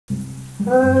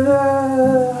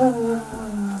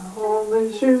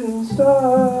Only shooting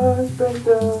stars break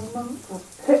the moon.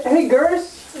 Hey,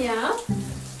 Gerst? Yeah?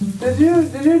 Did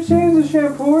you change the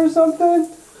shampoo or something?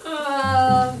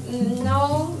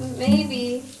 No,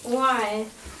 maybe. Why?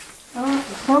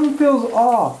 Something feels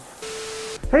off.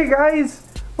 Hey guys,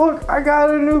 look, I got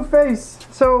a new face.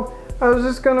 So I was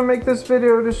just gonna make this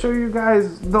video to show you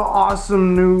guys the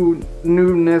awesome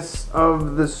newness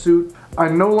of the suit. I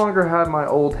no longer have my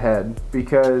old head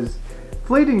because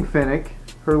Fleeting Finnick,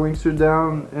 her links are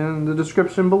down in the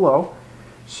description below,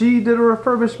 she did a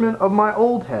refurbishment of my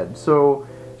old head. So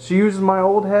she used my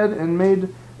old head and made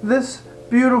this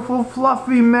beautiful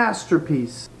fluffy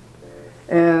masterpiece.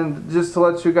 And just to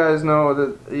let you guys know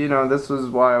that, you know, this was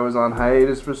why I was on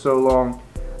hiatus for so long.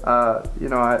 You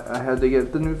know, I had to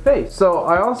get the new face. So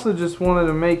I also just wanted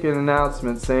to make an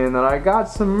announcement saying that I got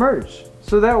some merch.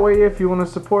 So that way, if you want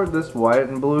to support this white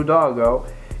and blue doggo,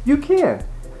 you can.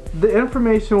 The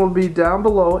information will be down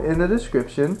below in the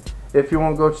description if you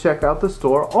want to go check out the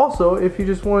store. Also, if you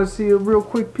just want to see a real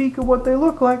quick peek of what they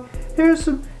look like, here's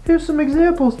some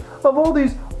examples of all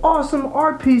these awesome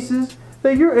art pieces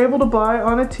that you're able to buy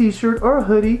on a t-shirt or a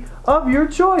hoodie of your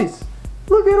choice.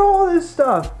 Look at all this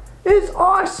stuff. It's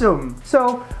awesome.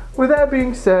 So with that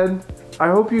being said, I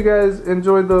hope you guys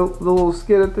enjoyed the little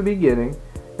skit at the beginning,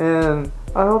 and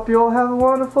I hope you all have a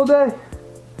wonderful day.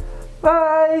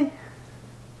 Bye.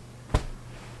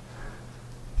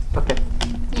 Okay.